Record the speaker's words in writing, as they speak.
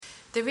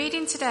The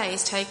reading today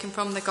is taken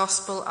from the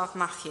Gospel of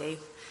Matthew,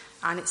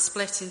 and it's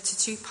split into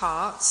two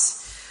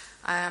parts.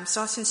 I'm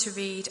starting to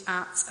read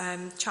at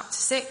chapter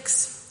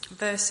 6,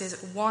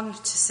 verses 1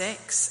 to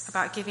 6,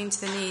 about giving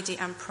to the needy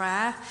and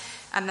prayer,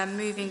 and then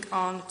moving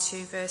on to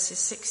verses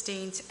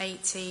 16 to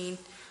 18,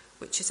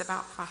 which is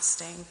about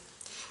fasting.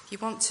 If you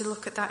want to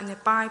look at that in the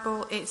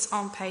Bible, it's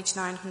on page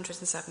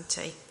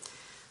 970.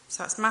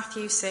 So that's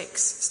Matthew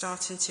 6,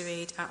 starting to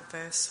read at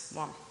verse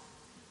 1.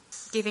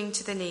 Giving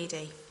to the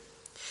needy.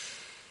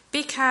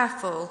 Be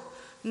careful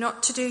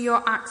not to do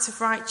your acts of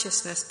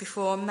righteousness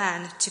before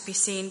men to be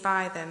seen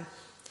by them.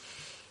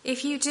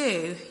 If you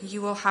do,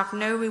 you will have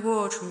no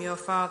reward from your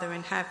Father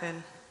in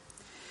heaven.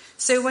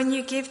 So when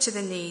you give to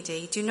the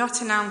needy, do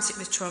not announce it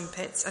with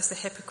trumpets, as the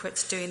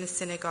hypocrites do in the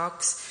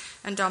synagogues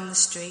and on the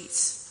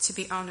streets, to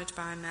be honoured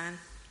by men.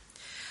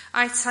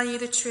 I tell you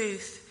the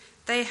truth,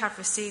 they have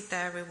received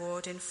their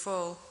reward in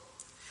full.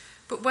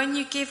 But when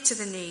you give to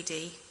the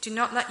needy, do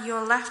not let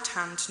your left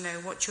hand know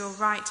what your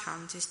right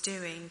hand is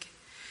doing,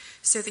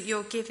 so that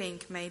your giving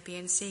may be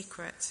in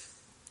secret.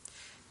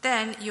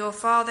 Then your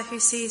Father who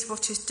sees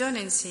what is done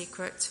in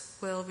secret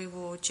will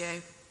reward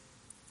you.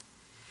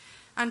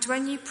 And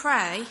when you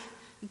pray,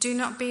 do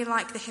not be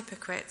like the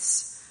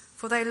hypocrites,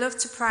 for they love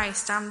to pray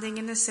standing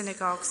in the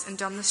synagogues and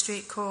on the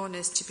street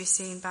corners to be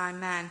seen by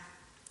men.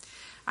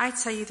 I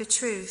tell you the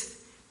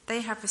truth,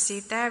 they have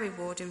received their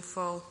reward in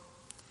full.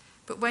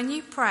 But when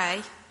you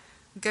pray,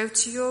 go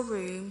to your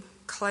room,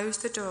 close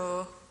the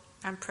door,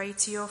 and pray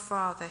to your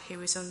Father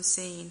who is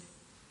unseen.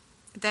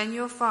 Then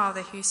your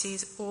Father who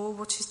sees all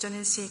what is done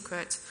in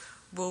secret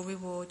will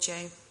reward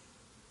you.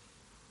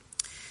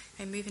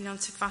 And moving on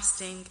to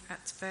fasting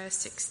at verse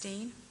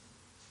 16.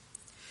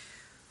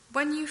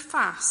 When you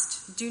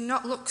fast, do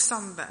not look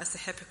sombre as the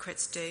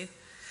hypocrites do,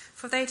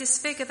 for they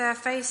disfigure their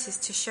faces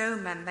to show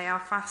men they are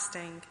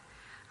fasting.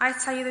 I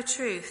tell you the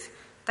truth,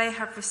 they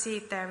have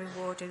received their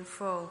reward in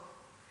full.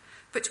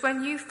 But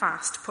when you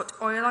fast, put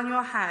oil on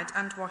your head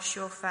and wash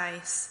your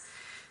face,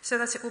 so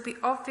that it will be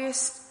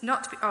obvious,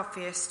 not be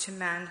obvious to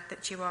men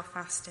that you are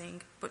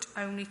fasting, but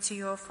only to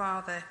your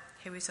Father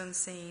who is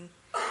unseen.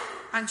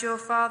 And your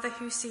Father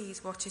who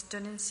sees what is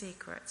done in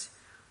secret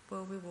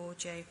will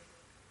reward you.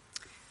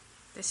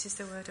 This is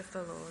the word of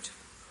the Lord.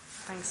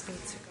 Thanks be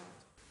to God.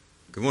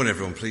 Good morning,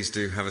 everyone. Please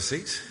do have a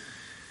seat.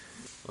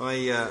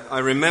 I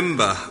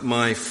remember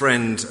my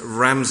friend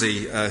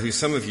Ramsey, who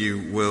some of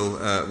you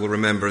will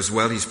remember as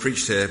well. He's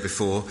preached here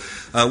before.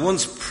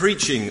 Once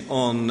preaching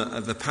on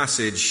the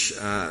passage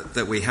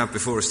that we have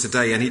before us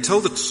today, and he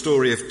told the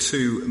story of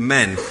two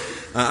men.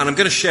 And I'm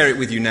going to share it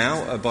with you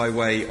now by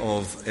way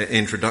of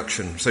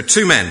introduction. So,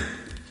 two men.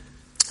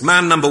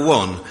 Man number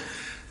one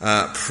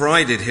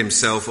prided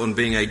himself on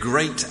being a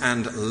great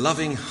and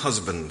loving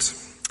husband.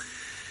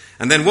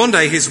 And then one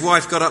day his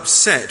wife got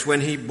upset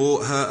when he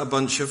bought her a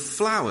bunch of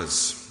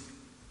flowers.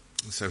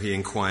 So he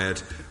inquired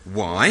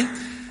why,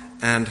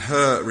 and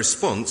her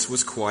response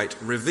was quite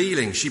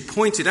revealing. She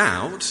pointed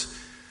out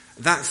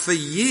that for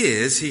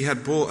years he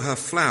had bought her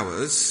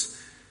flowers,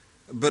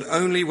 but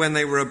only when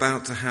they were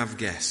about to have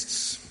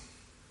guests.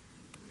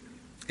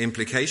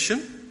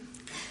 Implication?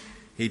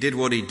 He did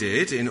what he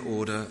did in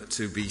order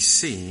to be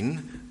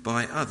seen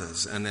by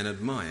others and then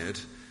admired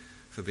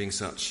for being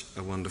such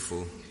a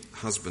wonderful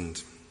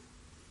husband.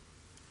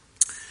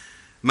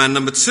 Man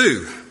number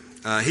two,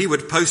 he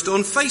would post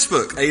on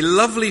Facebook a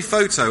lovely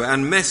photo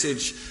and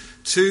message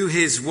to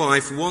his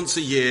wife once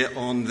a year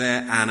on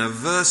their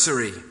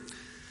anniversary.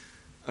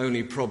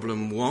 Only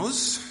problem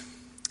was,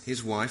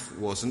 his wife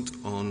wasn't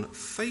on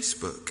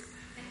Facebook,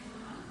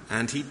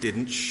 and he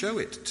didn't show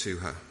it to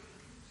her.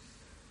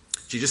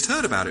 She just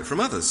heard about it from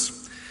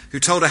others, who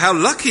told her how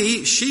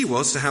lucky she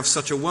was to have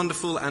such a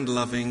wonderful and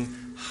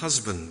loving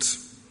husband.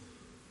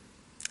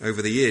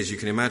 Over the years, you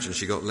can imagine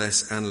she got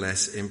less and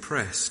less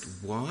impressed.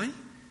 Why?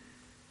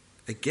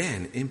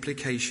 Again,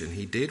 implication.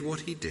 He did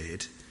what he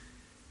did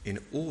in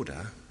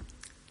order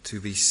to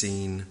be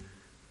seen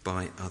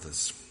by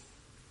others.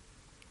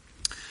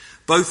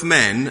 Both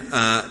men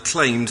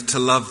claimed to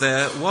love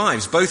their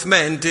wives. Both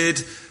men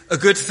did a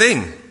good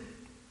thing.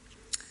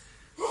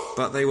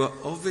 But they were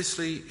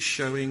obviously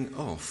showing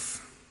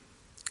off.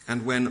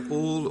 And when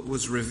all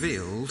was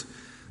revealed,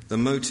 the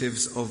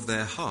motives of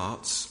their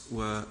hearts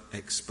were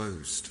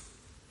exposed.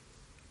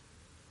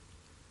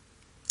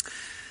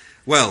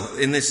 Well,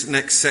 in this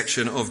next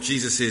section of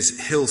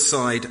Jesus'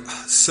 hillside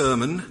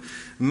sermon,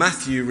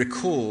 Matthew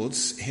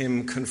records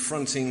him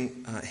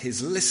confronting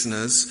his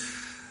listeners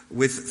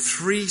with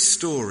three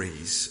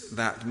stories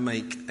that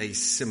make a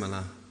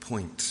similar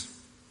point.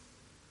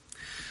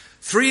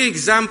 Three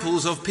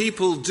examples of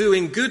people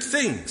doing good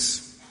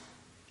things,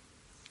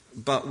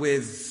 but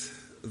with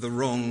the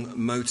wrong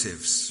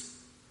motives.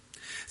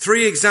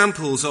 Three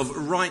examples of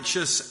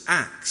righteous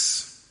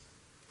acts,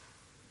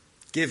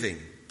 giving,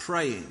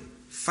 praying,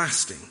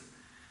 fasting,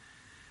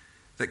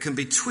 that can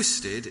be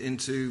twisted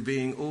into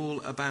being all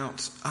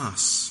about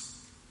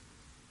us,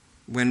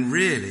 when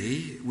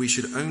really we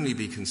should only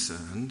be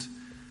concerned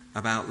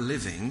about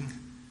living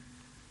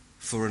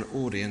for an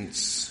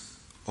audience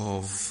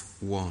of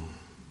one.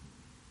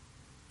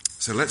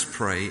 So let's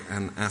pray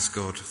and ask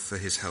God for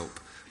his help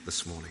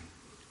this morning.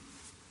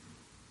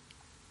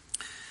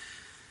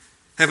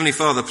 Heavenly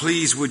Father,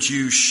 please would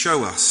you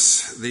show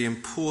us the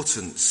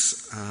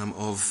importance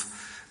of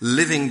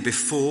living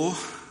before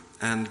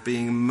and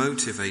being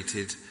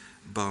motivated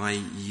by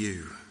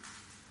you,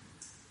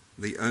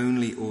 the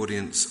only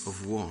audience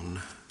of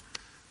one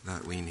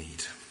that we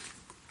need.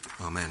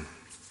 Amen.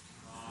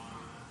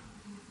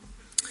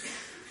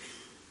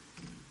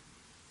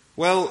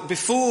 Well,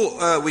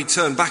 before we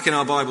turn back in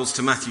our Bibles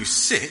to Matthew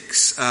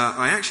 6,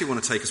 I actually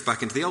want to take us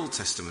back into the Old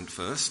Testament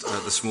first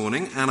this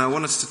morning, and I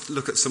want us to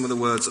look at some of the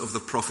words of the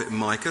prophet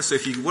Micah. So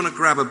if you want to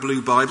grab a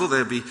blue Bible,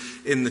 they'll be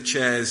in the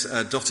chairs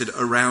dotted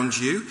around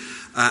you.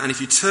 And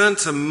if you turn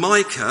to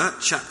Micah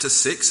chapter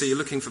 6, so you're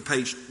looking for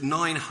page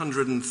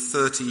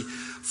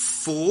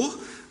 934,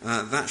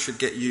 that should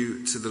get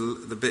you to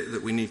the bit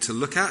that we need to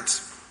look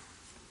at.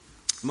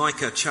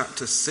 Micah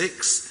chapter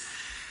 6.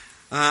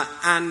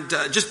 And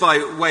just by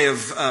way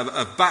of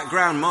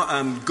background,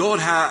 God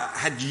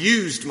had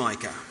used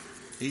Micah.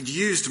 He'd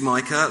used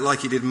Micah,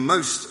 like he did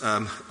most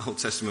Old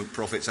Testament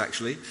prophets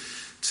actually,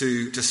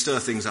 to stir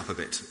things up a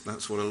bit.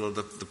 That's what a lot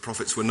of the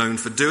prophets were known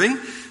for doing,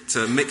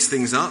 to mix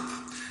things up.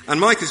 And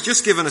Micah's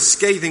just given a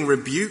scathing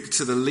rebuke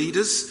to the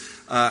leaders,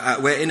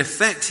 where in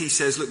effect he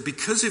says, look,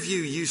 because of you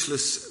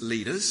useless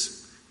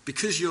leaders,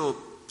 because you're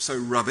so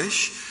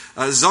rubbish,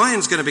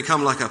 Zion's going to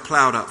become like a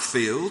ploughed up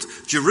field,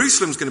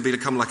 Jerusalem's going to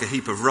become like a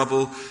heap of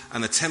rubble,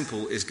 and the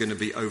temple is going to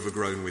be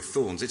overgrown with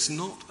thorns. It's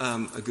not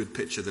a good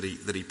picture that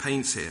he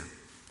paints here.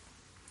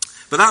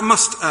 But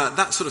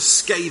that sort of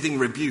scathing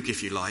rebuke,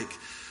 if you like,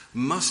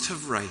 must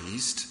have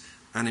raised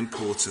an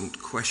important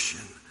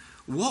question.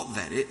 What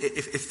then,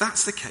 if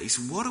that's the case,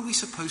 what are we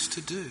supposed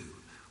to do?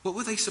 What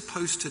were they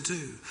supposed to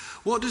do?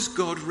 What does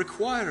God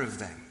require of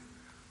them?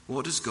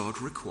 What does God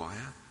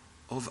require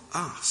of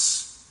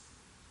us?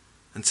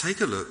 And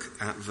take a look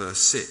at verse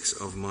 6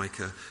 of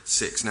Micah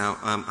 6. Now,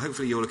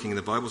 hopefully you're looking in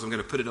the Bibles. I'm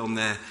going to put it on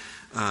there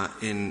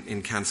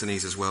in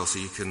Cantonese as well so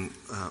you can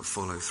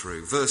follow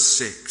through. Verse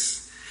 6.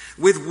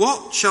 With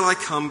what shall I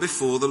come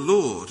before the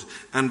Lord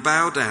and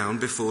bow down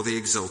before the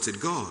exalted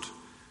God?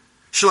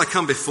 Shall I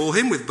come before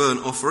him with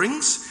burnt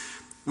offerings,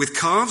 with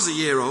calves a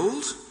year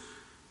old?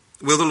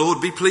 Will the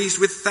Lord be pleased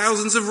with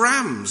thousands of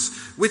rams,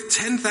 with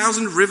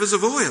 10,000 rivers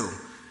of oil?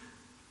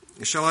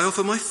 Shall I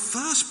offer my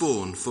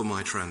firstborn for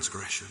my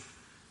transgression,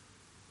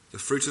 the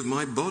fruit of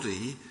my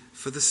body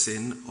for the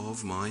sin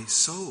of my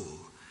soul?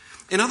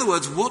 In other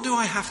words, what do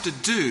I have to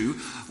do?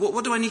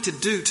 What do I need to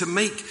do to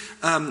make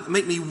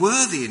me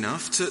worthy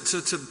enough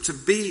to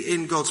be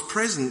in God's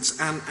presence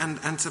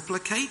and to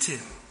placate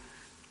him?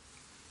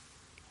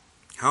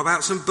 How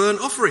about some burnt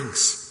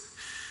offerings?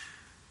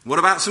 What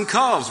about some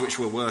calves, which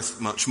were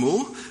worth much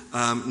more?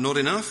 Not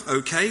enough?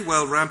 Okay,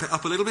 well, ramp it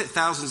up a little bit.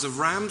 Thousands of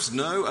rams?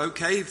 No.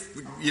 Okay,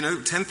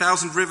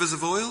 10,000 rivers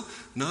of oil?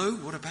 No.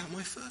 What about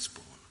my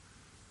firstborn?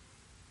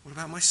 What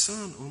about my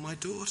son or my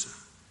daughter?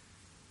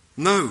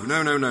 No.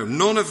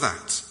 None of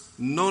that.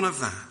 None of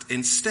that.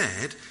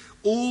 Instead,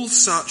 all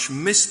such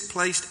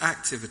misplaced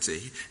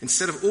activity,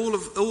 instead of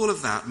all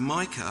of that,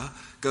 Micah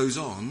goes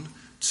on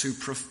to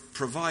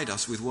provide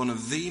us with one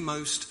of the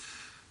most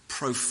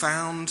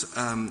profound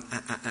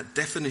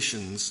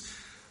definitions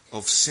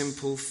of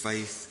simple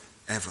faith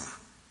ever.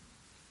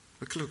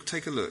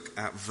 Take a look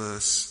at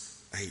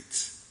verse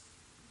 8.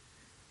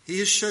 He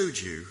has showed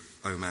you,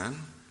 O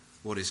man,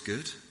 what is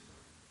good.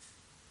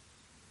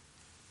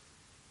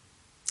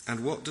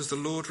 And what does the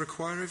Lord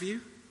require of you?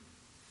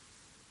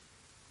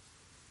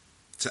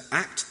 To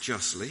act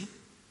justly,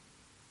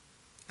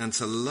 and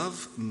to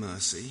love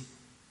mercy,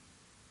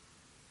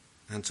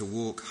 and to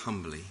walk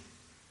humbly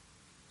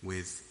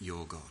with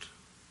your God.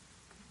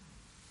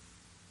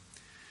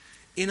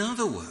 In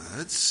other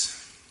words,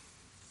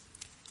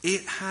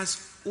 it has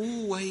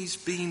always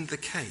been the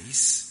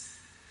case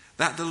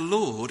that the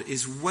Lord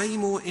is way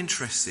more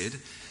interested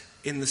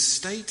in the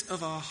state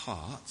of our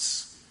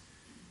hearts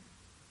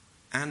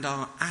and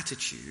our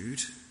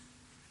attitude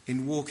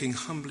in walking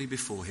humbly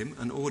before him,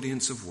 an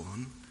audience of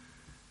one,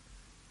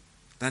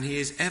 than he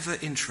is ever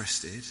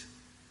interested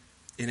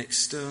in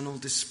external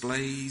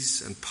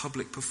displays and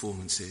public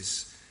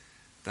performances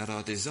that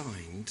are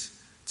designed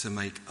to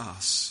make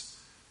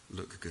us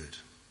look good.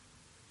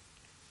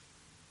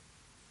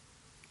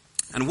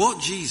 And what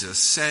Jesus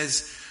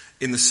says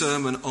in the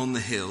Sermon on the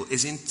Hill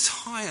is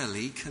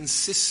entirely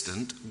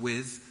consistent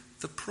with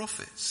the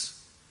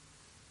prophets.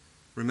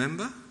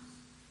 Remember?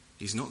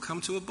 He's not come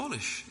to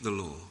abolish the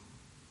law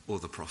or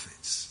the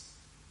prophets.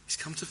 He's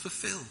come to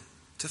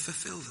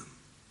fulfill them.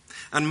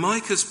 And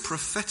Micah's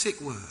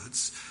prophetic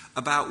words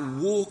about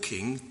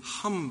walking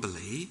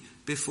humbly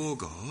before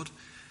God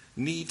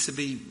need to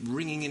be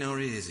ringing in our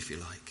ears, if you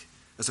like,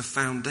 as a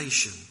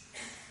foundation,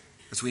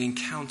 as we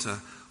encounter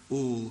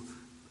all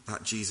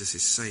that Jesus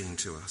is saying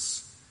to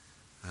us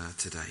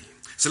today.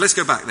 So let's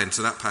go back then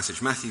to that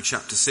passage, Matthew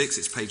chapter 6,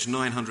 it's page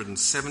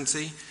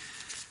 970.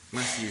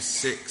 Matthew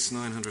 6,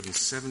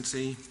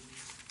 970.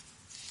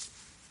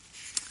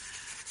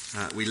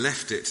 We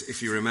left it,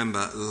 if you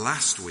remember,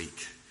 last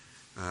week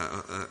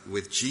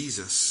with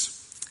Jesus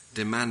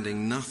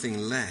demanding nothing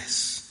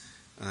less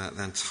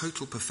than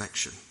total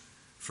perfection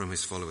from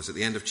his followers. At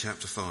the end of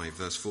chapter 5,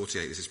 verse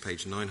 48, this is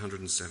page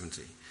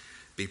 970.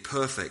 Be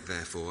perfect,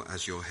 therefore,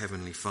 as your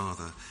heavenly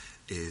Father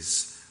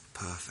is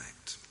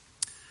perfect.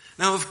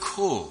 Now, of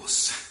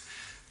course,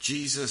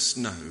 Jesus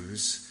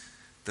knows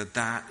that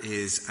that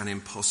is an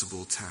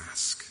impossible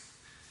task.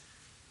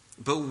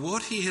 But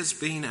what he has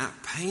been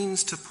at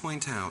pains to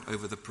point out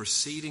over the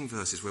preceding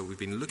verses where we've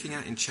been looking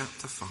at in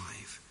chapter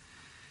 5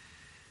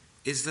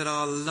 is that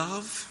our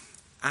love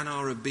and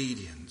our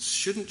obedience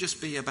shouldn't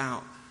just be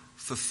about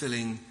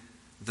fulfilling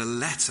the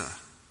letter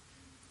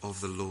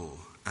of the law,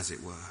 as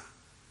it were.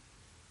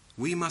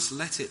 We must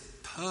let it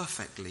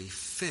perfectly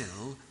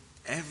fill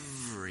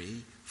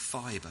every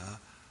fibre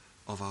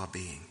of our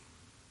being.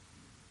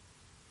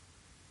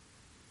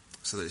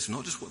 So that it's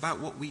not just about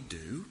what we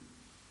do,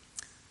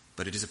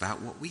 but it is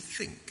about what we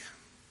think,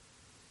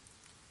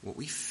 what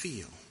we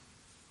feel,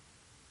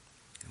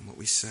 and what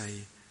we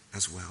say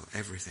as well,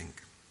 everything.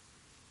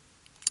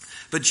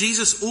 But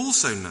Jesus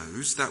also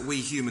knows that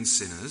we human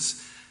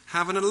sinners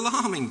have an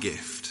alarming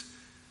gift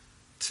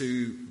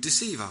to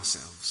deceive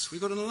ourselves. We've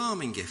got an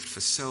alarming gift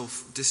for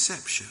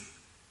self-deception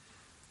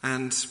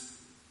and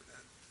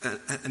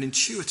an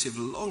intuitive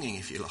longing,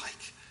 if you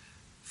like,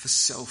 for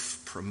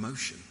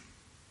self-promotion.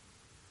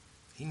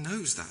 He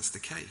knows that's the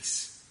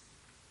case.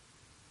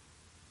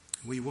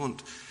 We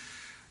want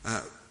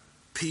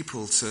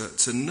people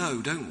to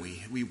know, don't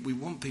we? We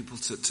want people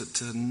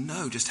to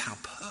know just how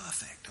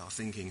perfect our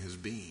thinking has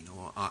been,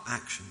 or our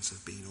actions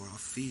have been, or our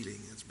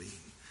feeling has been.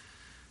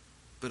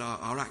 But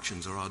our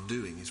actions or our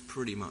doing is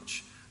pretty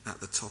much at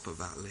the top of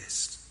that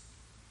list.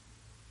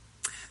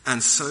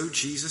 And so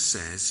Jesus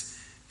says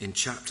in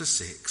chapter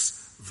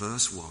 6,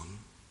 verse 1,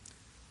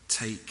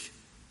 take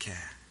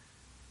care.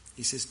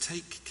 He says,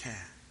 take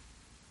care.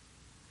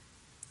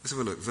 Let's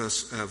have a look,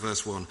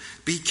 verse 1.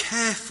 Be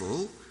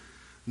careful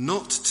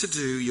not to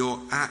do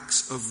your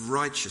acts of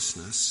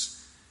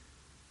righteousness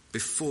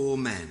before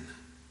men,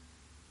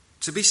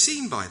 to be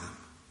seen by them.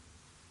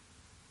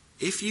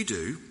 If you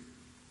do,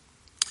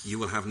 you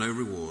will have no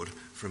reward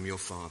from your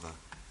Father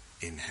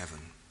in heaven.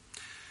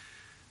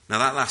 Now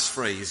that last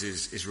phrase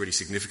is really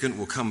significant.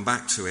 We'll come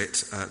back to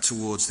it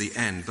towards the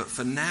end. But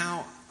for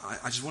now,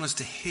 I just want us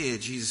to hear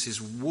Jesus'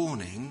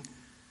 warning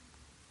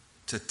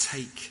to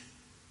take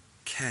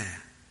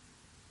care.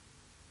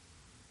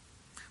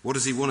 What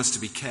does he want us to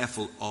be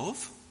careful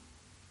of?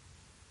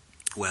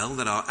 Well,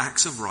 that our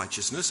acts of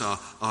righteousness,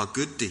 our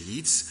good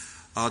deeds,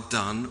 are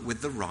done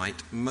with the right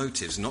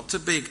motives. Not to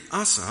big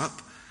us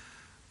up,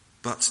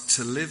 but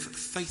to live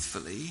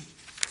faithfully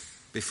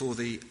before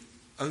the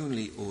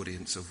only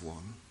audience of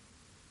one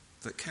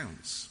that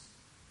counts.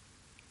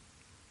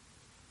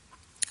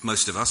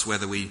 Most of us,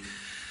 whether we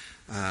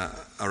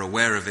are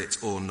aware of it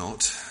or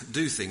not,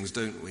 do things,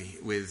 don't we,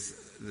 with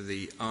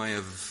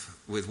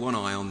one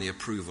eye on the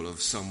approval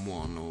of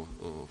someone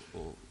or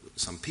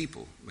some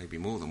people, maybe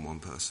more than one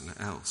person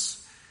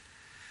else.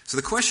 So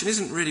the question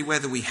isn't really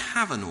whether we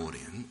have an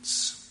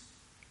audience.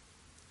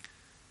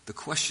 The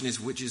question is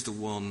which is the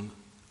one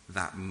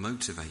that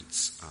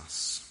motivates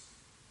us.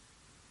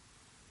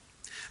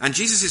 And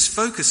Jesus'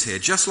 focus here,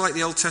 just like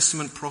the Old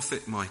Testament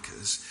prophet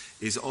Micah's,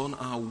 is on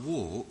our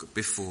walk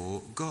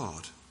before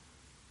God.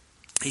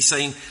 He's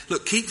saying,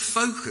 look, keep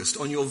focused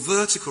on your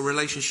vertical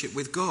relationship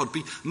with God.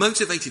 Be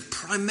motivated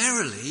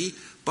primarily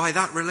by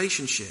that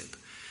relationship.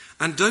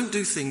 And don't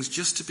do things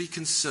just to be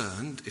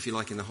concerned, if you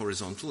like, in the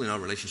horizontal, in our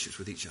relationships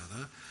with each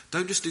other.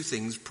 Don't just do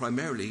things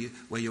primarily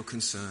where you're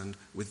concerned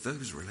with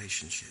those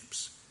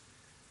relationships,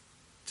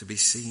 to be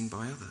seen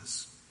by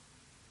others.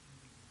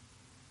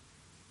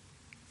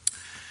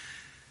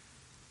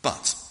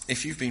 But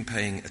if you've been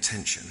paying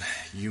attention,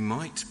 you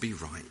might be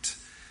right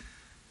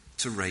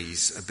to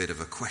raise a bit of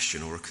a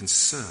question or a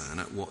concern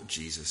at what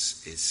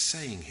Jesus is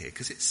saying here,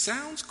 because it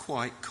sounds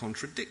quite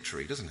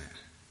contradictory, doesn't it?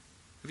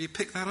 Have you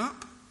picked that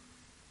up?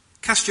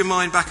 Cast your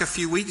mind back a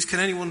few weeks. Can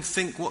anyone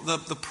think what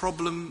the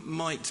problem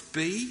might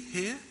be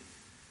here?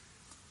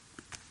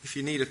 If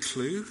you need a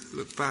clue,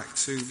 look back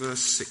to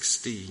verse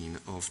 16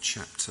 of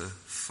chapter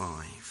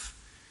 5.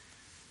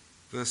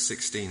 Verse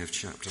 16 of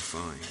chapter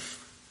 5.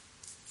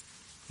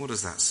 What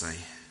does that say?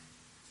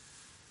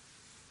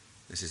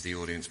 This is the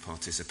audience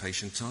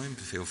participation time.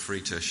 Feel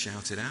free to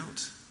shout it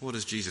out. What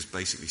does Jesus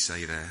basically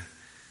say there?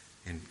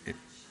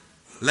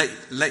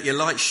 Let your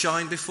light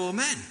shine before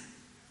men.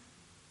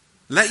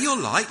 Let your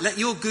light, let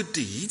your good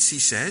deeds, he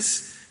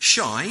says,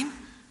 shine,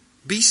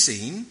 be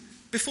seen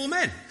before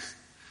men.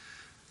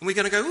 And we're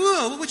going to go,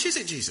 well, which is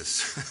it,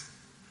 Jesus?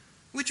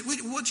 What do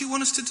you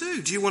want us to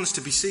do? Do you want us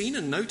to be seen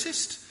and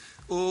noticed?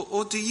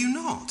 Or do you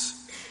not?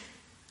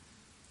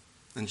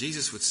 And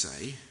Jesus would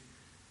say,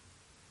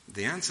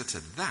 the answer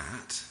to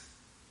that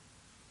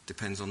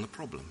depends on the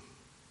problem.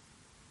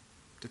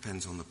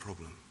 Depends on the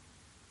problem.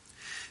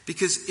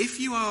 Because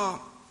if you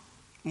are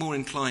more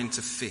inclined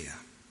to fear,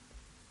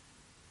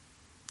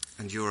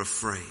 and you're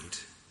afraid,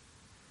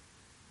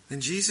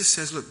 then Jesus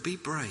says, look, be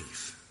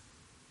brave.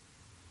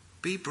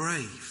 Be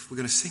brave. We're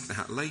going to sing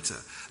that later.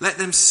 Let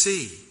them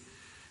see.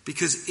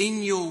 Because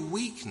in your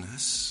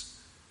weakness,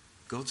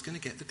 God's going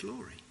to get the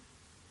glory.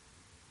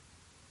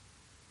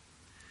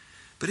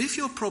 But if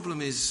your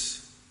problem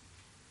is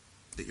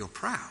that you're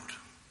proud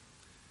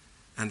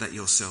and that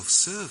you're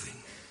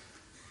self-serving,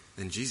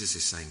 then Jesus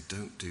is saying,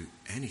 don't do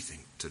anything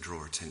to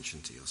draw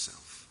attention to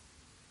yourself.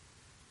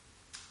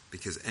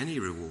 Because any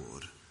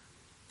reward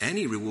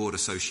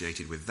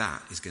associated with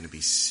that is going to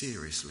be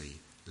seriously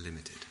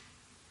limited.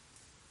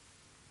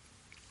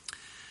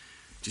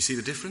 Do you see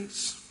the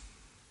difference?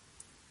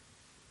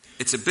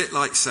 It's a bit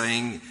like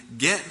saying,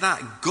 get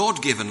that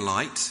God-given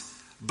light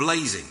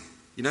blazing.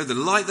 You know, the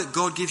light that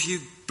God gives you,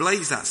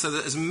 blaze that so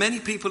that as many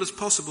people as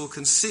possible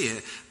can see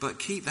it, but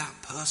keep that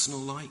personal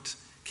light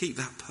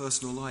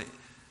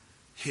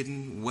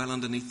hidden well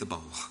underneath the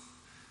bowl.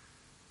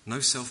 No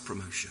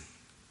self-promotion.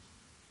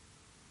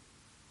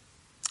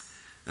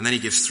 And then he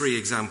gives 3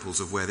 examples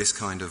of where this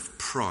kind of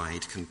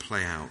pride can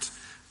play out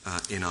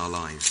in our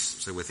lives.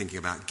 So we're thinking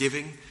about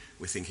giving,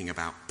 we're thinking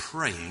about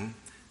praying,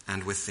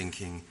 and we're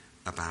thinking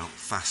about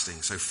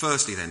fasting. So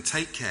firstly then,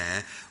 take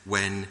care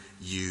when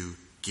you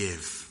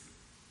give.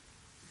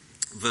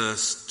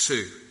 Verse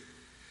 2.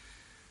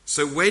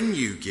 So when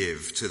you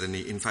give to the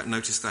needy, in fact,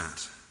 notice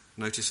that.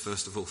 Notice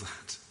first of all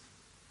that.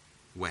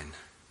 When. Do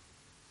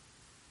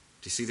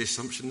you see the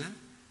assumption there?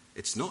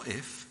 It's not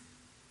if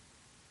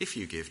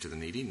you give to the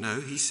needy.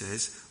 No, he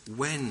says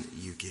when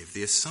you give.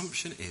 The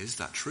assumption is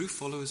that true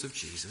followers of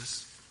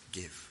Jesus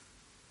give.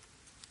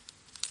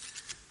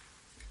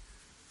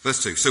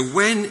 Verse 2. So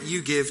when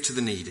you give to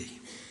the needy,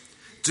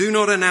 do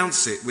not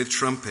announce it with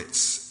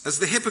trumpets, as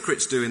the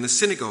hypocrites do in the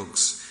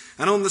synagogues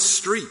and on the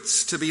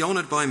streets to be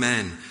honoured by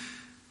men.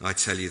 I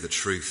tell you the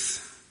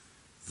truth,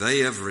 they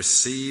have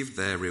received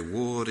their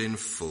reward in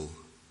full.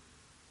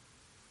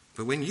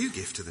 But when you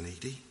give to the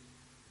needy,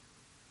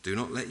 do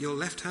not let your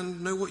left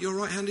hand know what your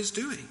right hand is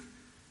doing,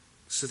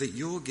 so that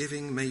your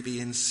giving may be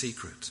in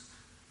secret.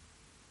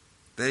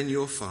 Then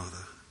your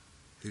Father,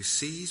 who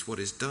sees what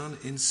is done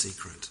in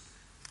secret,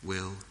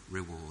 will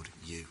reward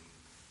you.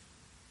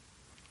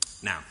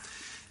 Now,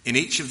 in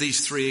each of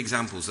these 3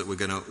 examples that we're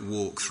going to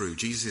walk through,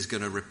 Jesus is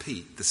going to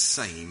repeat the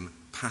same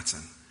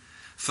pattern.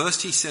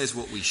 First, he says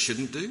what we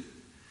shouldn't do.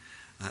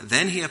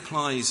 Then he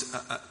applies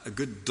a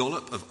good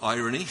dollop of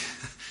irony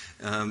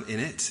in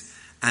it.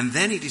 And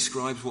then he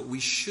describes what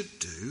we should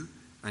do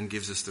and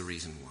gives us the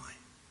reason why.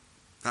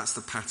 That's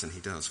the pattern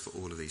he does for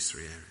all of these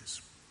 3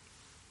 areas.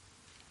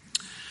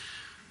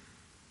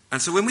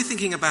 And so when we're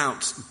thinking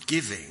about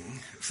giving,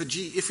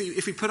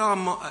 if we put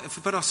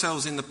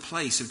ourselves in the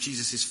place of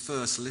Jesus'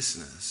 first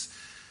listeners,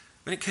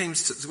 when it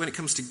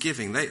comes to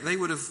giving, they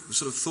would have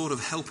sort of thought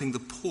of helping the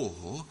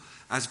poor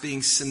as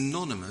being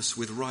synonymous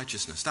with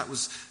righteousness. That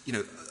was,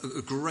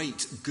 a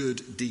great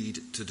good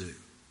deed to do.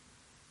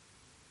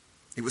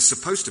 It was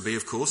supposed to be,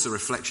 of course, a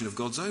reflection of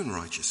God's own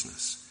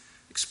righteousness,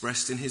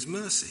 expressed in his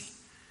mercy.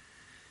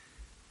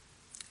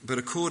 But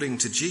according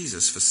to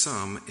Jesus, for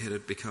some, it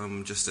had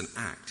become just an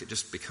act. It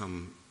just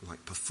become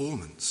like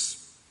performance.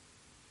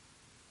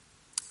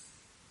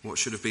 What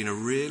should have been a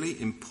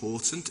really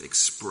important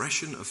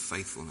expression of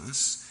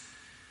faithfulness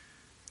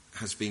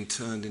has been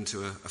turned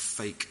into a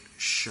fake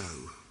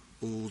show,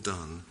 all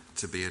done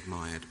to be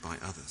admired by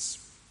others.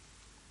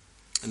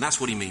 And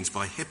that's what he means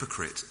by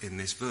hypocrite in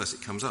this verse.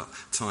 It comes up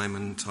time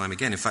and time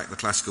again. In fact, the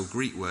classical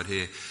Greek word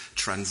here,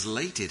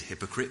 translated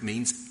hypocrite,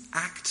 means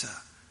actor.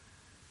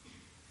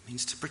 It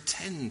means to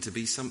pretend to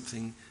be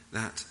something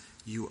that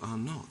you are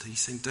not. He's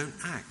saying, don't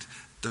act,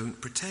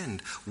 don't pretend.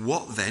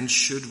 What then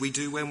should we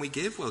do when we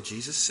give? Well,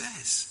 Jesus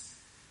says,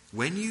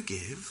 when you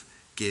give,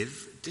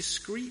 give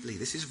discreetly.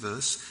 This is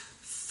verse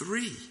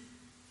 3.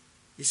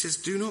 He says,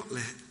 do not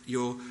let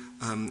your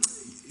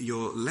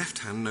left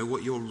hand know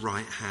what your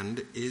right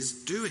hand is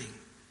doing,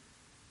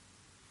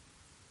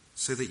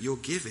 so that your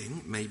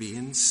giving may be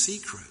in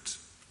secret.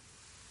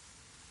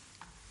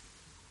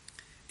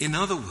 In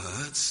other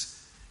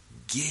words,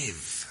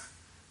 give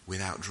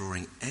without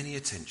drawing any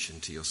attention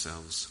to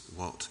yourselves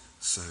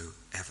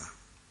whatsoever.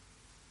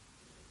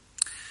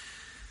 I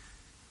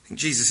think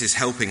Jesus is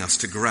helping us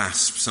to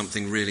grasp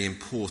something really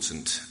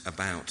important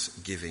about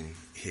giving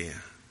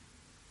here.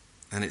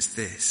 And it's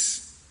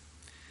this.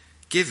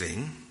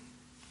 Giving,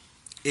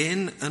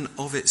 in and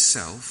of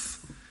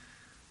itself,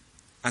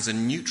 as a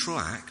neutral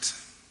act,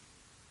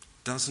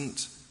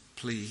 doesn't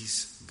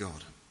please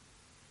God.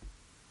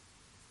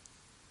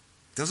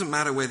 It doesn't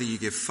matter whether you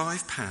give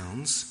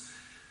 £5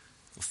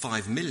 or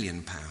 £5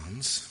 million,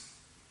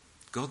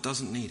 God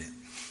doesn't need it.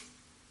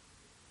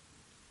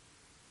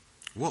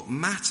 What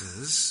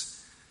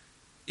matters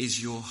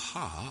is your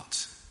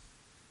heart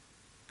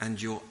and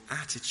your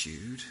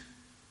attitude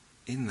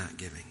in that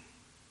giving.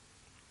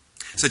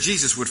 So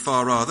Jesus would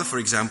far rather, for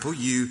example,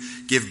 you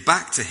give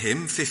back to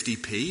him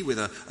 50p with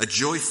a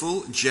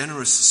joyful,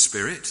 generous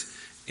spirit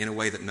in a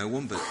way that no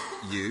one but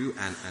you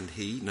and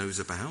he knows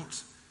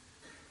about,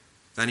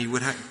 than he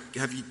would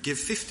have you give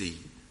 £50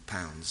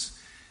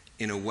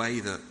 in a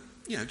way that,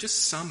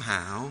 just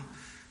somehow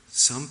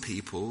some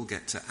people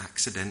get to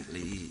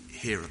accidentally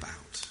hear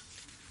about.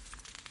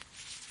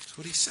 That's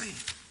what he's saying.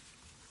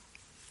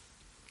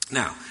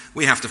 Now,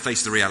 we have to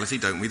face the reality,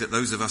 don't we, that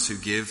those of us who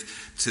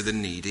give to the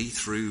needy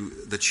through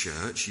the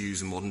church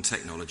use modern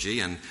technology,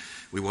 and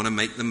we want to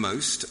make the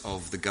most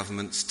of the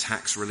government's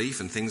tax relief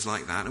and things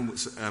like that.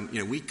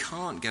 And we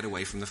can't get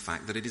away from the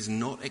fact that it is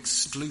not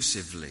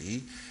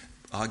exclusively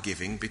our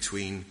giving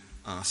between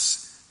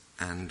us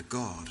and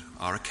God.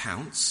 Our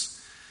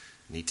accounts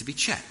need to be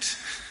checked.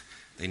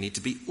 They need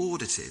to be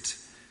audited.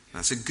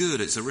 That's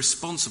it's a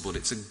responsible,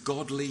 it's a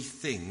godly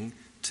thing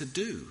to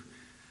do.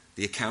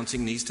 The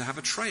accounting needs to have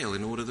a trail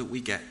in order that we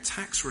get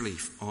tax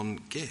relief on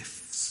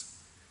gifts.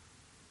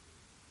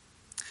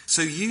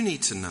 So you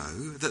need to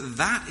know that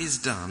that is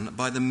done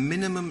by the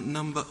minimum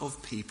number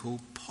of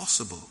people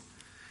possible.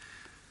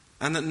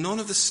 And that none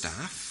of the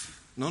staff,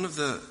 none of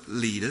the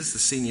leaders, the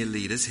senior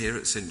leaders here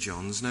at St.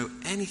 John's know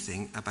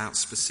anything about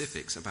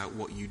specifics about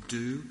what you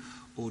do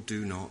or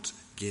do not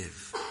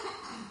give.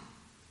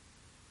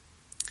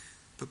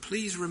 But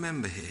please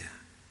remember here,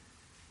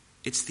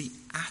 it's the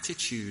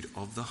attitude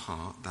of the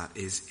heart that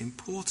is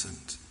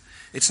important.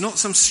 It's not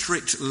some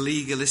strict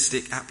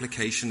legalistic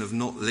application of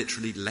not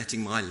literally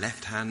letting my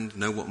left hand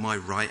know what my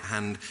right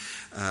hand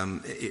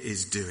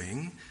is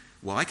doing.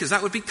 Why? Because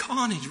that would be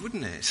carnage,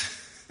 wouldn't it?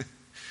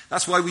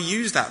 That's why we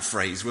use that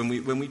phrase when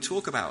we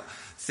talk about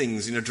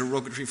things in a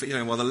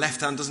derogatory, while the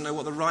left hand doesn't know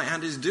what the right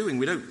hand is doing.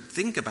 We don't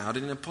think about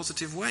it in a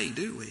positive way,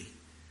 do we?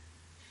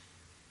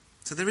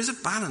 So there is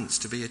a balance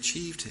to be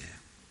achieved here.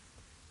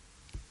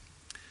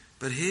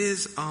 But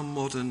here's our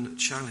modern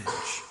challenge.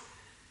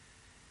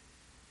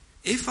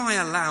 If I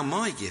allow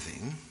my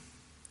giving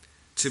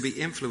to be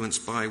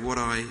influenced by what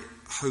I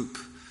hope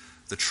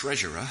the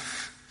treasurer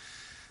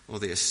or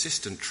the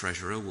assistant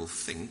treasurer will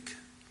think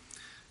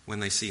when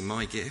they see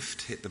my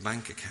gift hit the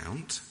bank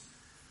account,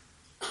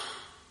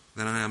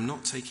 then I am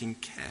not taking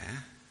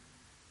care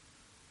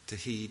to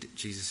heed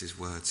Jesus'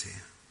 words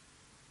here.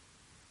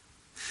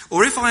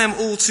 Or if I am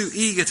all too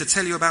eager to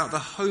tell you about the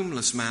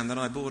homeless man that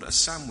I bought a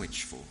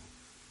sandwich for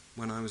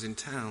when I was in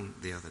town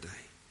the other day,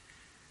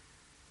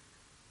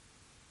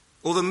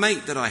 or the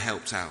mate that I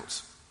helped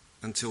out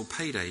until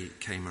payday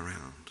came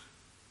around,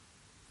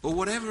 or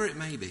whatever it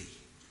may be,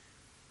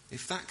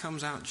 if that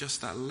comes out just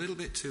that little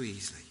bit too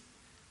easily,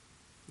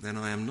 then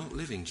I am not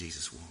living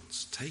Jesus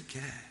wants. Take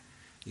care.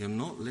 You're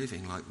not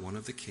living like one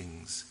of the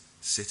king's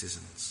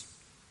citizens.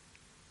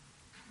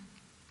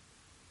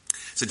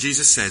 So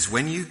Jesus says,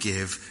 when you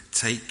give,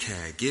 take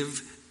care.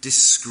 Give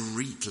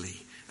discreetly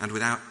and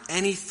without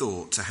any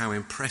thought to how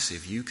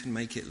impressive you can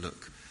make it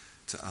look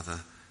to other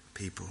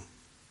people.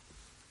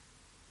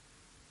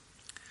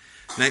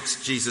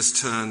 Next,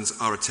 Jesus turns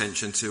our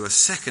attention to a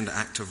second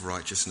act of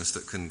righteousness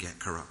that can get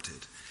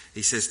corrupted.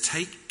 He says,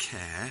 take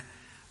care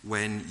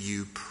when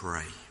you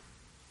pray.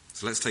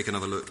 So let's take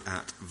another look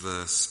at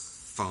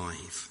verse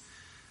 5.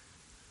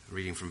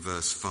 Reading from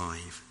verse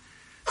 5.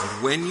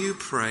 And when you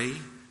pray,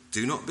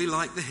 do not be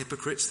like the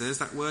hypocrites. There's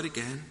that word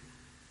again.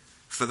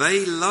 For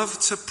they love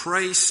to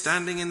pray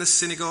standing in the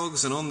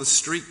synagogues and on the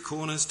street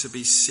corners to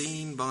be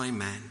seen by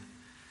men.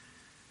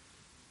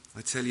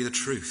 I tell you the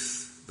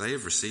truth, they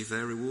have received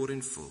their reward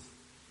in full.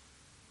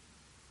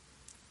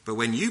 But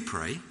when you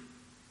pray,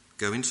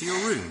 go into your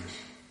room,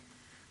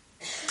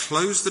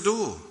 close the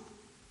door,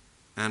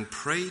 and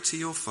pray to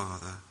your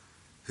Father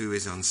who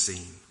is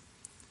unseen.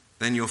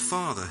 Then your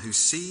Father who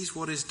sees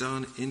what is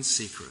done in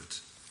secret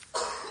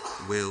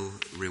will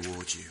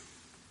reward you.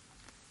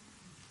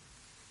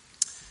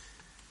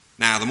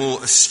 Now, the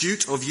more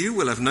astute of you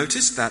will have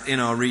noticed that in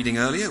our reading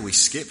earlier, we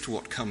skipped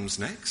what comes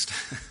next.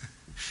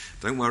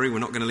 Don't worry, we're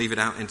not going to leave it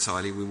out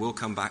entirely. We will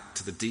come back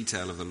to the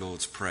detail of the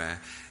Lord's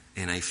Prayer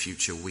in a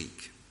future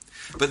week.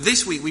 But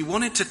this week, we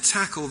wanted to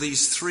tackle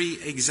these three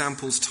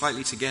examples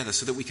tightly together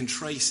so that we can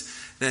trace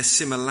their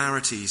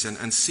similarities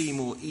and see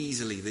more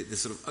easily the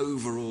sort of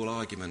overall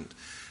argument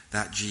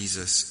that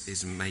Jesus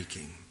is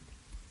making.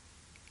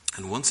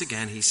 And once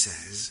again, he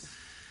says,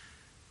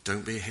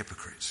 don't be a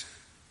hypocrite.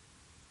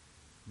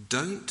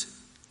 Don't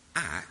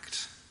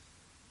act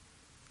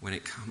when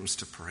it comes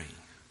to praying.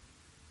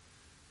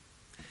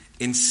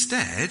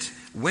 Instead,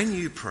 when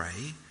you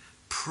pray,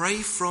 pray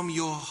from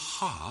your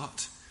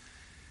heart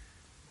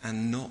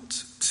and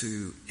not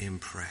to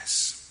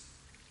impress.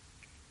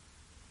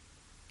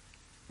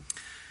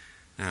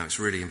 Now, it's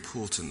really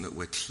important that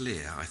we're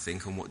clear, I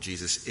think, on what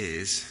Jesus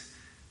is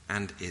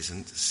and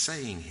isn't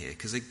saying here,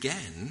 because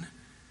again,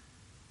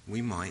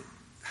 we might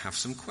have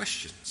some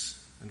questions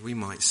and we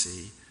might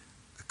see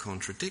a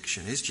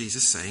contradiction. Is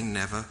Jesus saying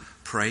never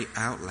pray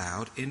out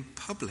loud in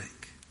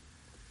public?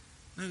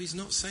 No, he's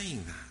not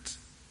saying that.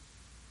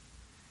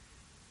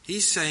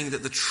 He's saying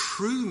that the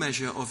true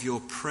measure of your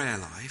prayer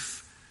life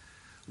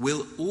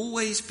will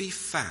always be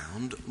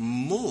found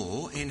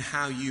more in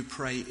how you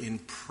pray in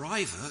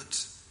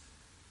private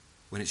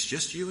when it's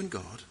just you and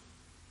God,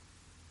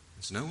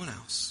 there's no one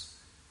else,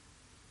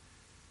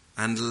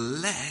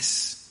 and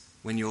less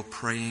when you're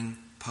praying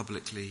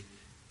publicly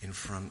in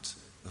front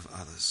of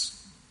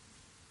others.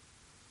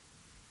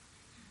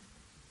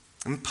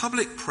 And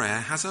public prayer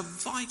has a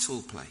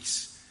vital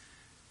place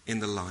in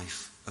the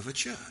life of a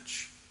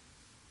church.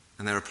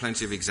 And there are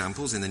plenty of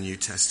examples in the New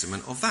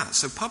Testament of that.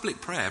 So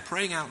public prayer,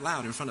 praying out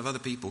loud in front of other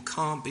people,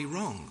 can't be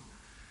wrong.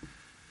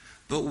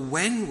 But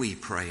when we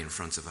pray in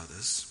front of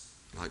others,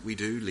 like we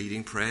do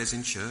leading prayers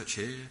in church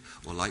here,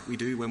 or like we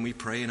do when we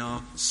pray in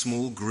our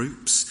small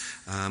groups,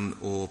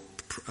 or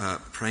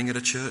praying at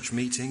a church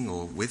meeting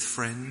or with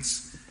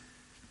friends,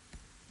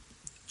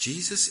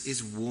 Jesus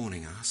is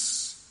warning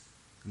us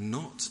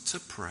not to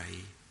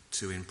pray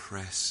to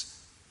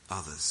impress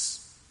others.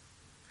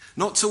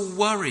 Not to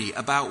worry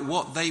about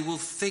what they will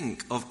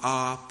think of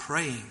our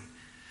praying.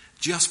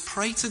 Just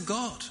pray to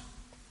God,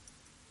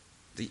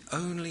 the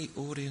only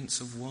audience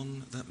of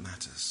one that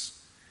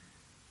matters,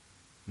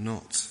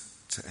 not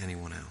to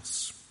anyone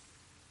else.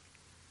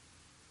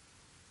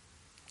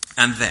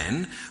 And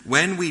then,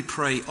 when we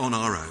pray on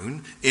our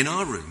own, in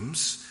our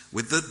rooms,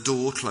 with the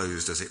door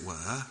closed as it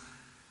were,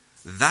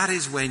 that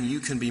is when you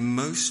can be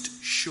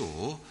most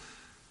sure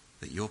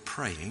that your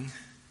praying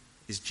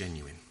is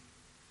genuine.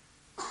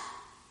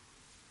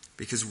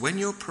 Because when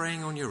you're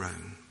praying on your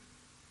own,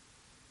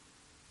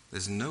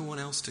 there's no one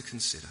else to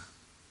consider.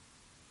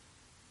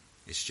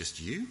 It's just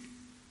you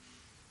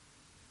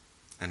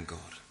and God.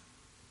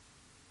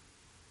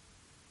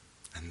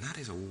 And that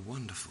is a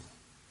wonderful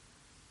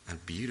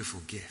and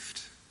beautiful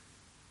gift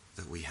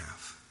that we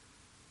have,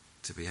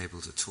 to be able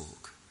to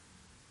talk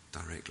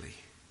directly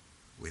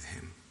with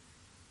him.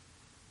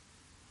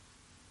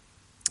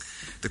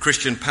 The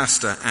Christian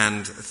pastor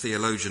and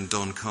theologian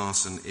Don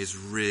Carson is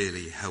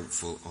really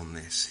helpful on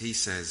this. He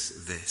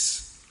says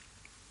this: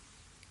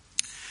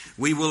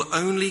 we will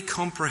only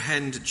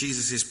comprehend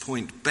Jesus'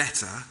 point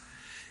better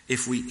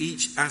if we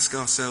each ask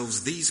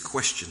ourselves these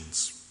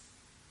questions.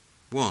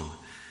 1,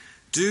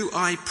 do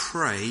I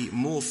pray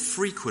more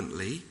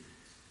frequently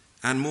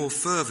and more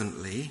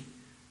fervently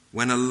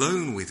when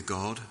alone with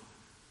God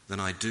than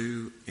I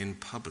do in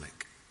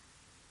public?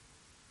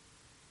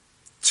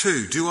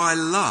 2, do I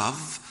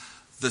love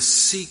the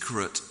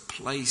secret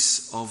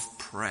place of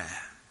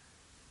prayer?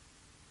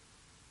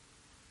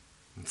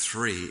 And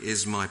 3,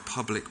 is my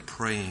public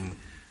praying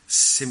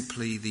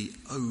simply the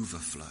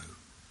overflow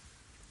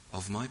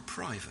of my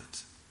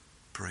private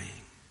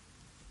praying?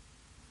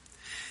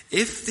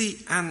 If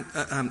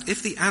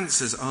the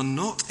answers are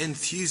not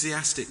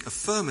enthusiastic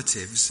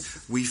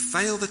affirmatives, we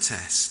fail the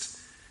test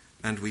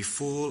and we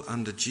fall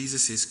under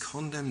Jesus'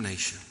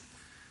 condemnation,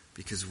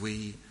 because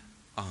we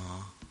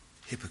are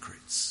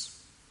hypocrites.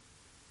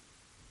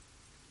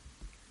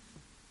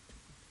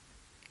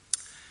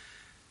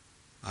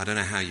 I don't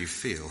know how you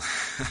feel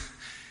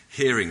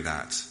hearing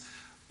that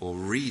or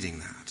reading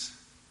that.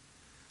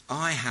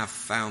 I have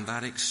found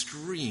that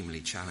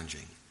extremely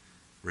challenging,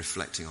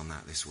 reflecting on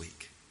that this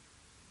week.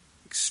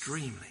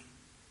 Extremely.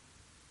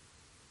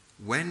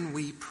 When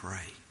we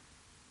pray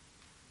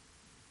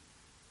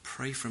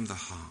from the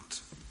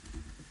heart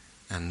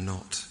and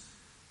not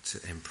to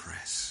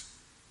impress.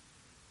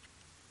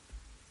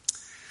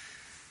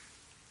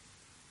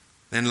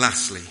 Then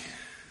lastly,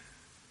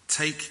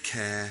 take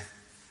care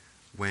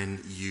when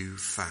you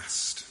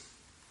fast.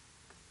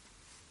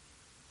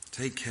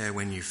 Take care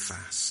when you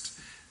fast.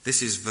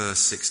 This is verse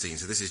 16,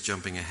 so this is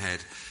jumping ahead,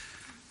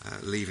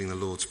 leaving the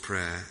Lord's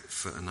Prayer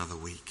for another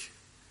week.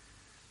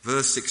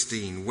 Verse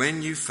 16,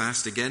 when you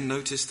fast, again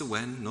notice the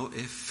when, not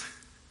if.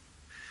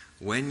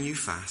 When you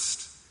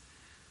fast,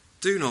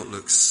 do not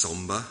look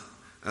somber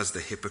as the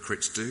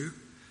hypocrites do,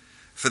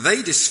 for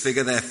they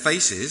disfigure their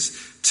faces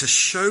to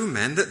show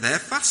men that they're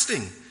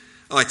fasting.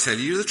 I tell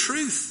you the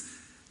truth,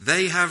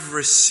 they have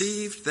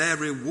received their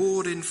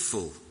reward in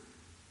full.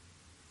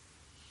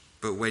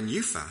 But when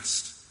you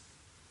fast,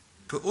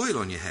 put oil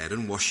on your head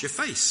and wash your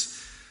face,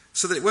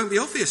 so that it won't be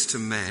obvious to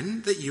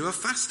men that you are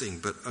fasting,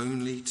 but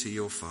only to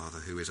your Father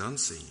who is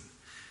unseen.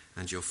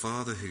 And your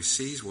Father who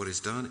sees what is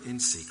done in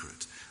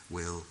secret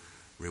will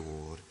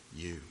reward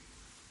you.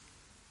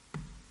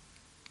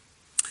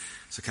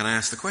 So can I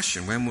ask the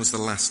question, when was the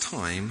last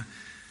time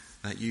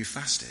that you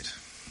fasted?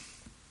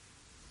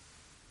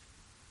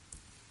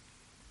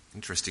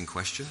 Interesting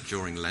question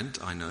during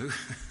Lent, I know,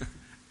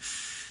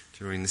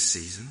 during the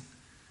season.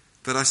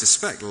 But I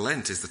suspect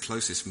Lent is the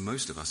closest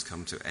most of us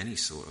come to any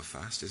sort of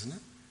fast, isn't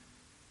it?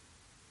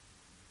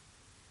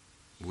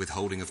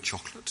 Withholding of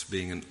chocolate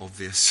being an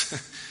obvious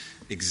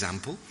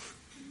example.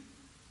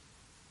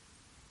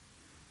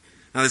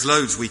 Now, there's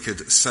loads we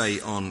could say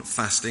on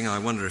fasting. I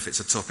wonder if it's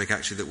a topic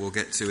actually that we'll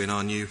get to in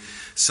our new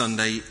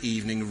Sunday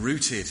evening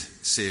Rooted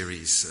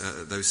series,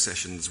 those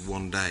sessions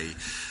one day.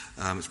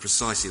 It's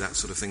precisely that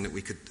sort of thing that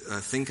we could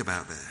think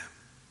about there.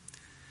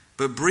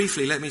 But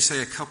briefly, let me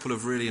say a couple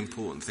of really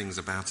important things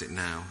about it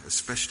now,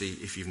 especially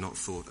if you've not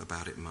thought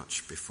about it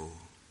much before.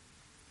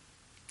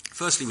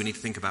 Firstly, we need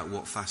to think about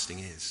what fasting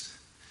is.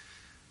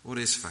 What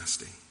is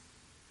fasting?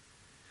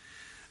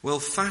 Well,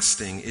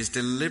 fasting is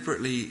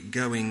deliberately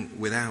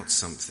going without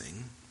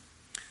something,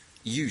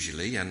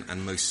 usually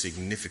and most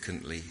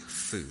significantly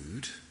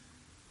food,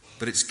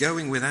 but it's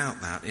going without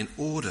that in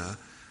order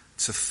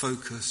to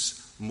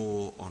focus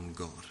more on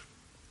God.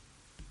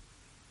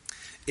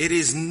 It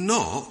is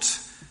not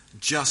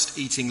just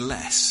eating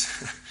less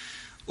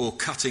or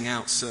cutting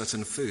out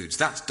certain foods.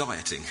 That's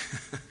dieting.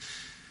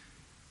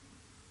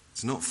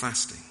 It's not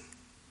fasting.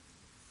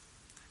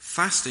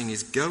 Fasting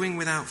is going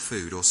without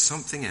food or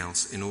something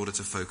else in order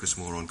to focus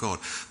more on God.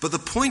 But the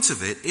point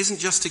of it isn't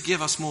just to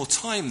give us more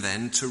time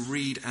then to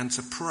read and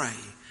to pray.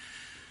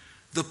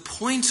 The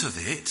point of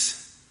it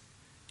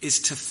is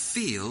to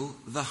feel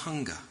the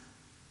hunger.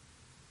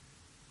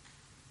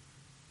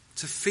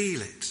 To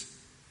feel it.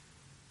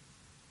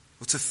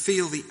 Or to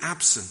feel the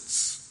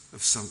absence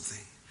of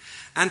something.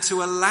 And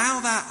to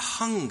allow that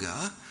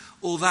hunger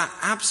or that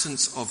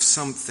absence of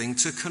something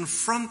to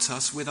confront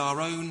us with our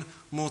own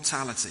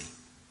mortality.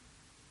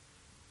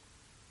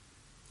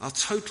 Our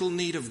total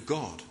need of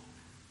God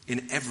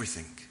in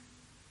everything.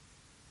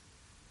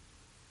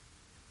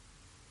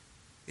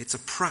 It's a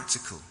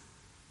practical,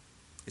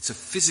 it's a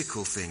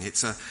physical thing.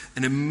 It's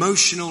an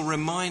emotional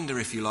reminder,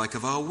 if you like,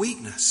 of our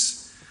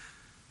weakness,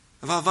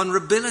 of our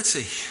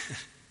vulnerability,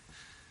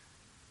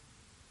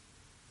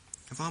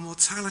 of our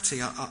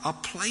mortality, our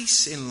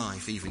place in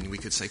life, even we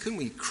could say, couldn't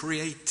we?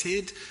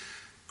 Created,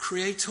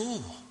 creator.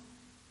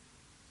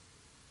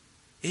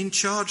 In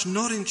charge,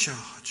 not in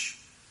charge.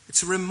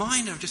 It's a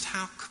reminder of just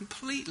how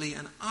completely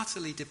and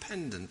utterly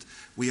dependent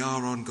we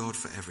are on God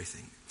for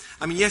everything.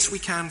 I mean, yes, we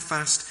can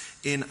fast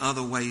in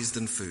other ways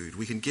than food.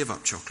 We can give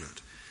up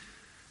chocolate.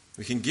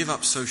 We can give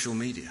up social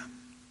media.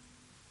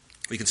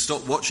 We can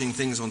stop watching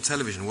things on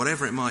television,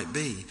 whatever it might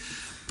be.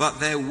 But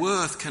their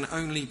worth can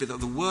only be,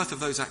 the worth of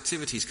those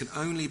activities can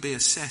only be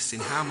assessed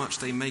in how much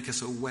they make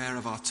us aware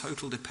of our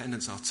total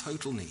dependence, our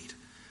total need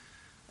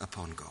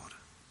upon God.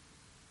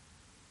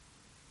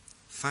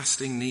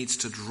 Fasting needs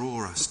to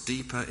draw us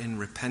deeper in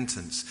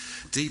repentance,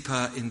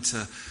 deeper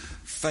into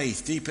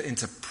faith, deeper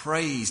into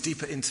praise,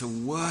 deeper into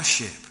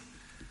worship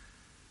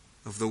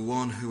of the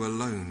one who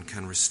alone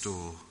can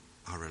restore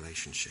our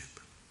relationship.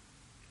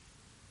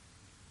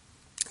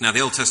 Now, the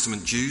Old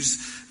Testament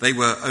Jews, they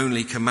were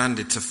only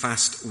commanded to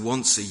fast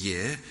once a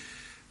year,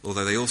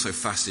 although they also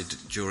fasted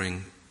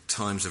during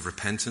times of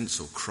repentance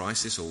or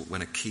crisis or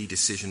when a key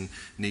decision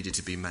needed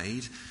to be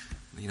made.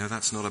 You know,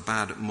 that's not a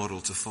bad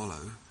model to follow.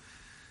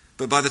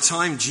 But by the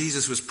time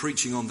Jesus was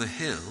preaching on the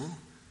hill,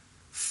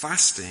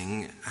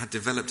 fasting had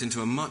developed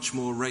into a much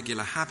more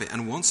regular habit.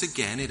 And once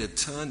again, it had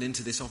turned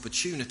into this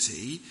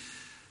opportunity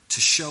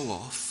to show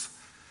off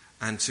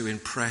and to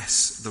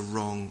impress the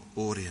wrong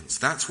audience.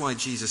 That's why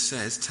Jesus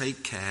says,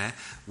 take care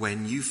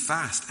when you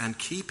fast and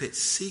keep it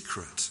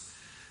secret.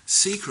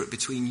 Secret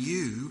between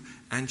you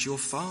and your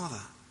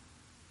Father.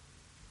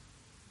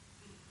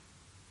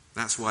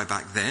 That's why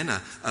back then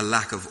a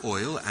lack of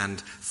oil and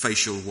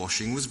facial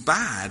washing was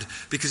bad,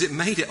 because it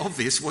made it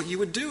obvious what you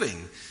were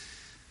doing.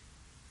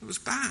 It was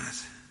bad.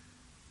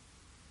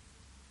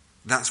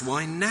 That's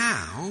why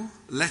now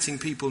letting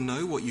people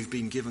know what you've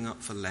been giving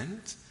up for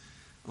Lent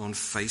on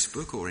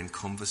Facebook or in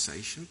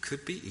conversation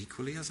could be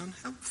equally as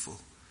unhelpful.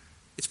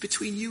 It's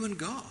between you and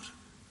God.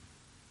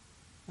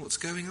 What's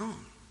going on?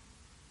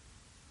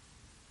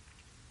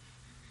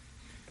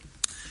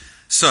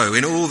 So,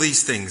 in all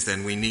these things,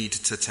 then, we need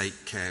to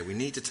take care. We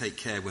need to take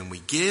care when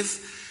we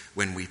give,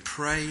 when we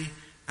pray,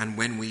 and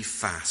when we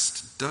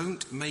fast.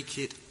 Don't make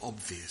it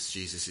obvious,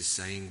 Jesus is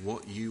saying,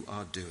 what you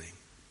are doing.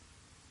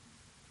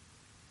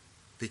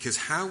 Because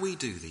how we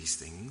do these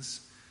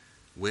things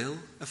will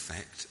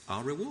affect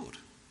our reward.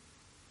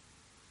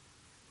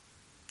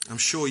 I'm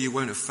sure you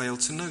won't have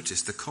failed to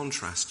notice the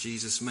contrast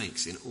Jesus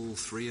makes in all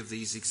three of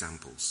these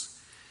examples.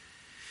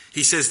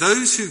 He says,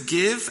 those who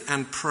give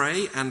and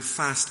pray and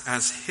fast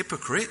as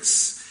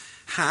hypocrites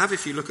have,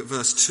 if you look at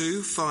verse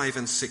 2, 5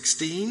 and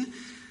 16,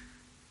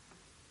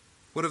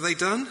 what have they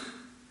done?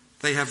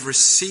 They have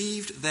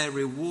received their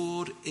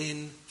reward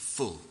in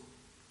full.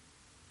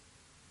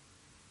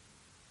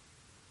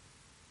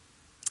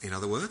 In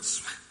other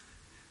words,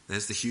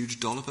 there's the huge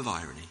dollop of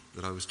irony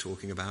that I was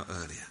talking about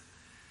earlier.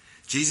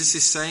 Jesus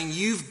is saying,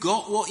 you've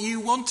got what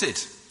you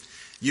wanted.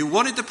 You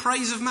wanted the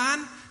praise of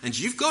man, and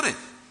you've got it.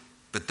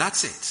 But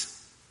that's it.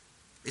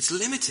 It's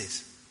limited.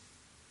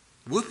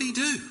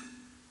 Whoopee-doo.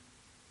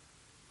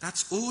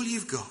 That's all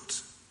you've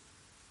got.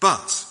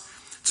 But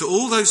to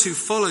all those who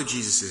follow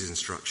Jesus'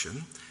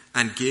 instruction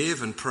and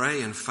give and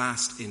pray and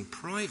fast in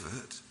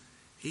private,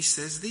 he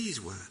says these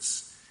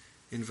words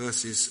in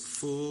verses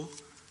 4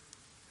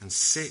 and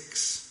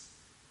 6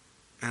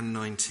 and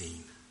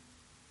 19.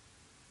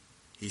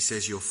 He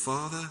says, your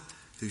Father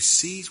who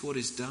sees what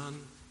is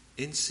done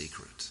in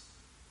secret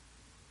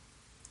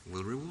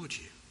will reward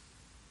you.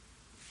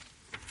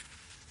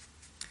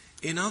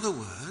 In other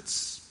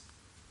words,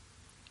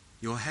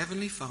 your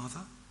heavenly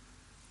Father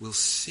will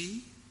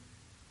see,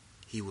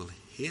 he will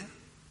hear,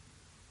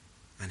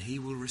 and he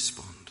will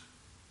respond.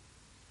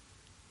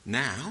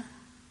 Now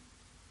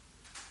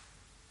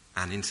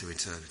and into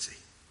eternity.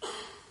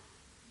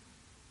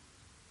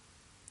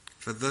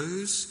 For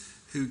those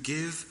who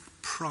give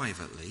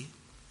privately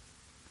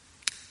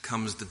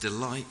comes the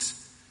delight,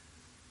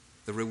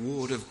 the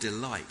reward of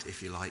delight,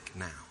 if you like,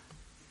 now.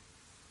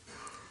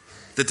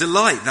 The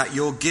delight that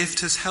your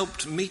gift has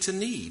helped meet a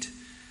need.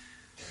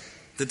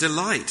 The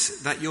delight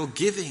that your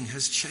giving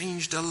has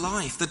changed a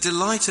life. The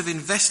delight of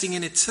investing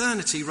in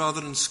eternity rather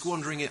than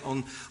squandering it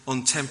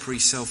on temporary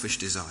selfish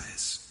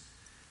desires.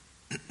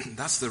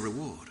 That's the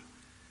reward.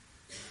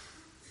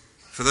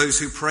 For those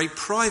who pray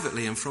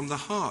privately and from the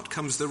heart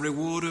comes the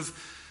reward of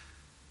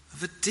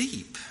a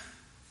deep,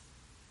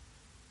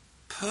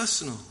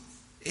 personal,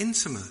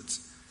 intimate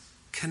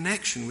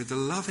connection with the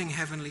loving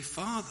Heavenly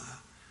Father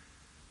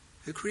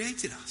who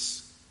created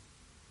us.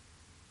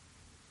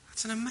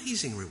 That's an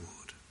amazing reward.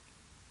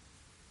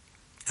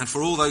 And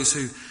for all those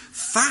who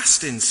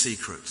fast in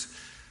secret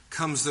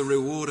comes the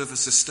reward of a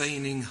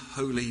sustaining,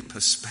 holy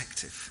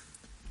perspective.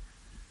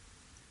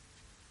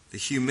 The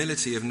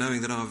humility of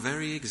knowing that our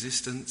very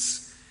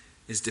existence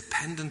is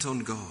dependent on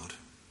God.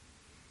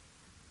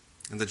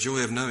 And the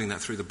joy of knowing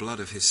that through the blood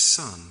of his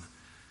Son,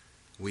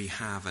 we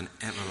have an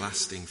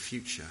everlasting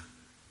future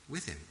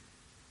with him.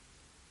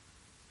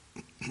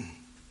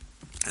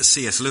 As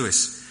C.S.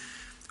 Lewis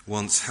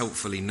once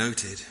helpfully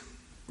noted,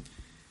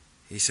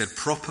 he said,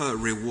 proper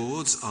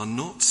rewards are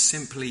not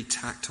simply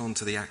tacked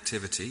onto the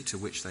activity to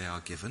which they are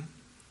given,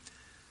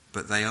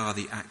 but they are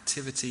the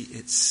activity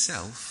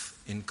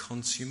itself in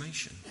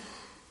consummation.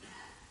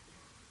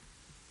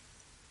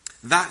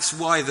 That's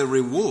why the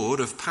reward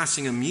of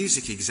passing a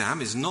music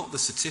exam is not the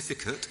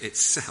certificate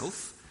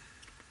itself,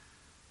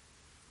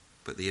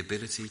 but the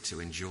ability to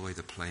enjoy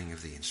the playing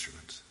of the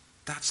instrument.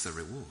 That's the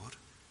reward,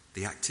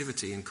 the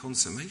activity in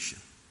consummation.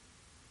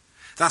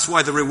 That's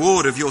why the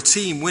reward of your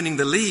team winning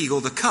the league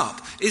or the cup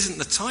isn't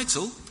the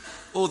title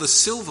or the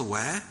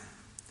silverware,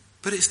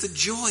 but it's the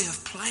joy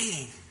of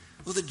playing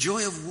or the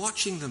joy of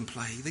watching them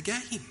play the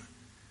game.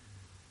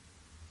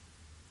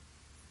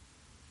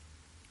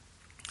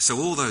 So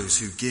all those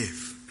who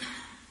give,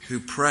 who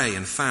pray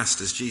and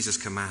fast as Jesus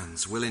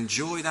commands, will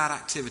enjoy that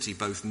activity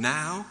both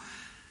now,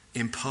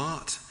 in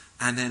part,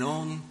 and then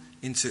on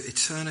into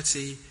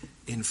eternity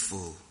in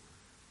full.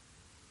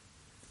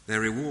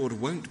 Their reward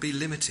won't be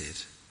limited,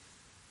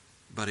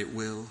 but it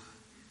will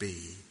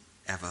be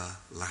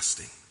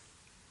everlasting.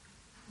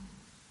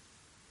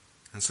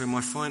 And so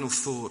my final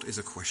thought is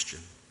a question.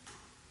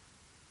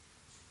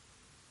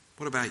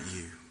 What about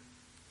you?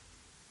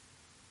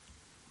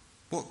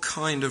 What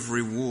kind of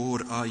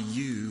reward are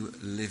you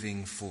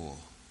living for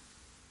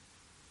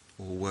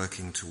or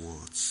working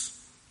towards?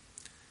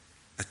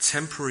 A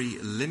temporary,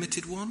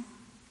 limited one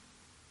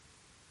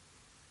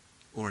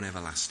or an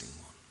everlasting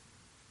one?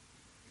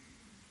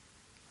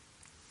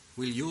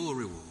 Will your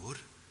reward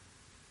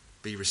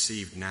be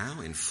received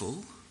now in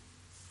full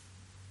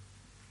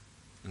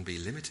and be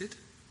limited,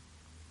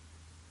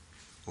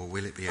 or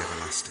will it be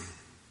everlasting?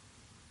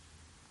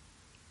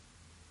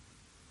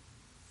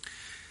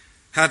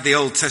 Had the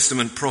Old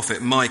Testament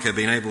prophet Micah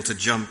been able to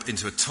jump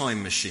into a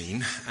time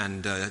machine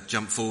and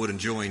jump forward and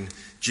join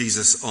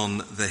Jesus on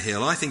the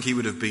hill, I think he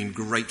would have been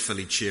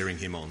gratefully cheering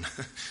him on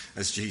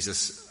as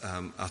Jesus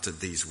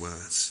uttered these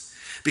words.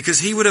 Because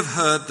he would have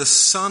heard the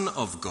Son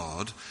of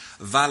God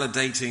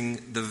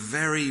validating the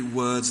very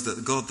words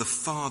that God the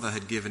Father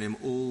had given him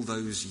all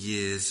those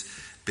years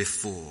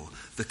before.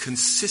 The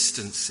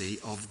consistency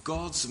of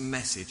God's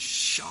message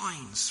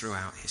shines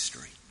throughout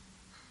history.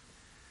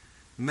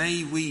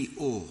 May we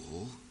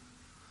all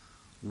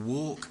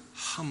walk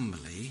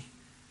humbly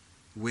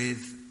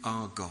with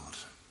our God,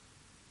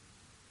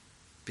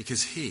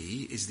 because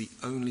he is the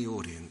only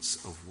audience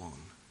of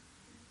one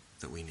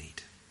that we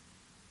need.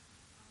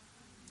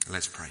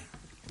 Let's pray.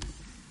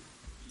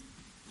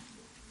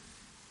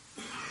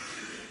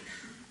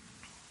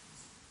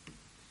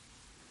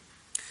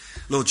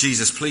 Lord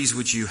Jesus, please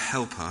would you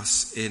help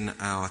us in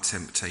our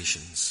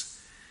temptations.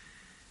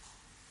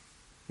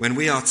 When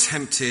we are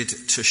tempted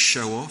to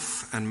show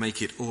off and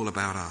make it all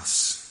about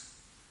us,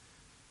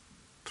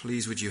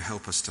 please would you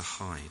help us to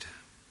hide.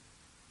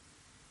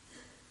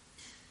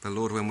 But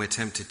Lord, when we're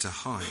tempted to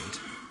hide,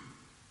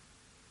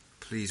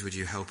 please would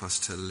you help us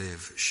to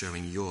live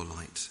showing your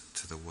light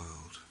to the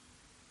world.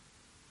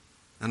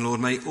 And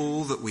Lord, may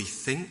all that we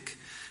think,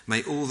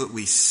 may all that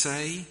we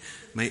say,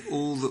 may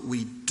all that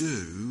we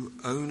do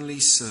only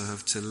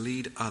serve to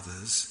lead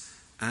others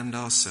and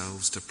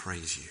ourselves to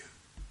praise you.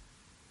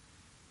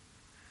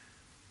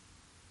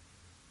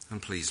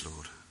 And please,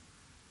 Lord,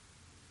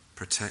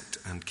 protect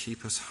and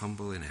keep us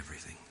humble in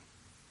everything.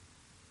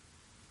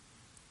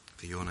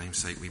 For your name's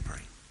sake we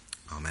pray.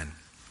 Amen.